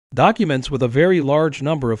Documents with a very large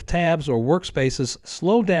number of tabs or workspaces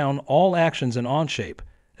slow down all actions in Onshape,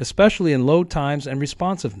 especially in load times and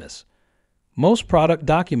responsiveness. Most product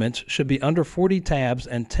documents should be under 40 tabs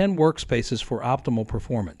and 10 workspaces for optimal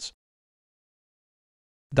performance.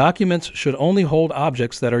 Documents should only hold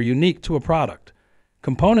objects that are unique to a product.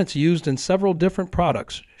 Components used in several different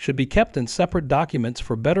products should be kept in separate documents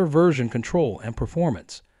for better version control and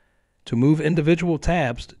performance. To move individual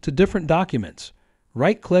tabs to different documents,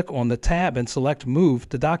 right-click on the tab and select Move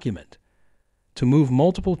to Document. To move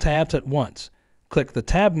multiple tabs at once, click the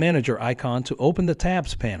Tab Manager icon to open the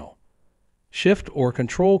Tabs panel. Shift or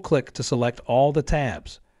Control-click to select all the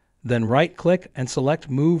tabs, then right-click and select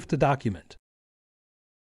Move to Document.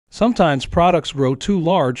 Sometimes products grow too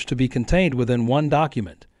large to be contained within one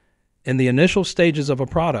document. In the initial stages of a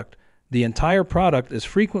product, the entire product is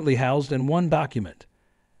frequently housed in one document.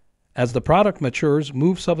 As the product matures,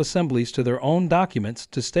 move subassemblies to their own documents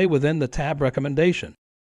to stay within the tab recommendation.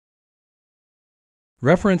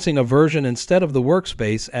 Referencing a version instead of the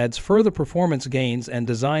workspace adds further performance gains and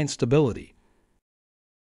design stability.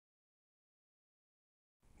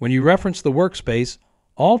 When you reference the workspace,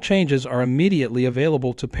 all changes are immediately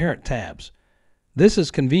available to parent tabs. This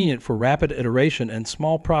is convenient for rapid iteration in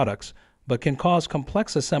small products, but can cause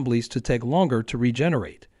complex assemblies to take longer to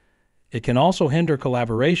regenerate. It can also hinder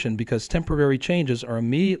collaboration because temporary changes are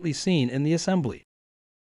immediately seen in the assembly.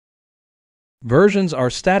 Versions are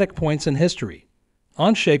static points in history.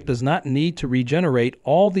 Onshape does not need to regenerate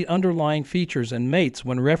all the underlying features and mates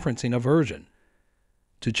when referencing a version.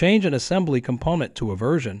 To change an assembly component to a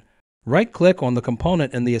version, right-click on the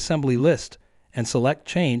component in the assembly list and select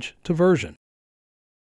Change to Version.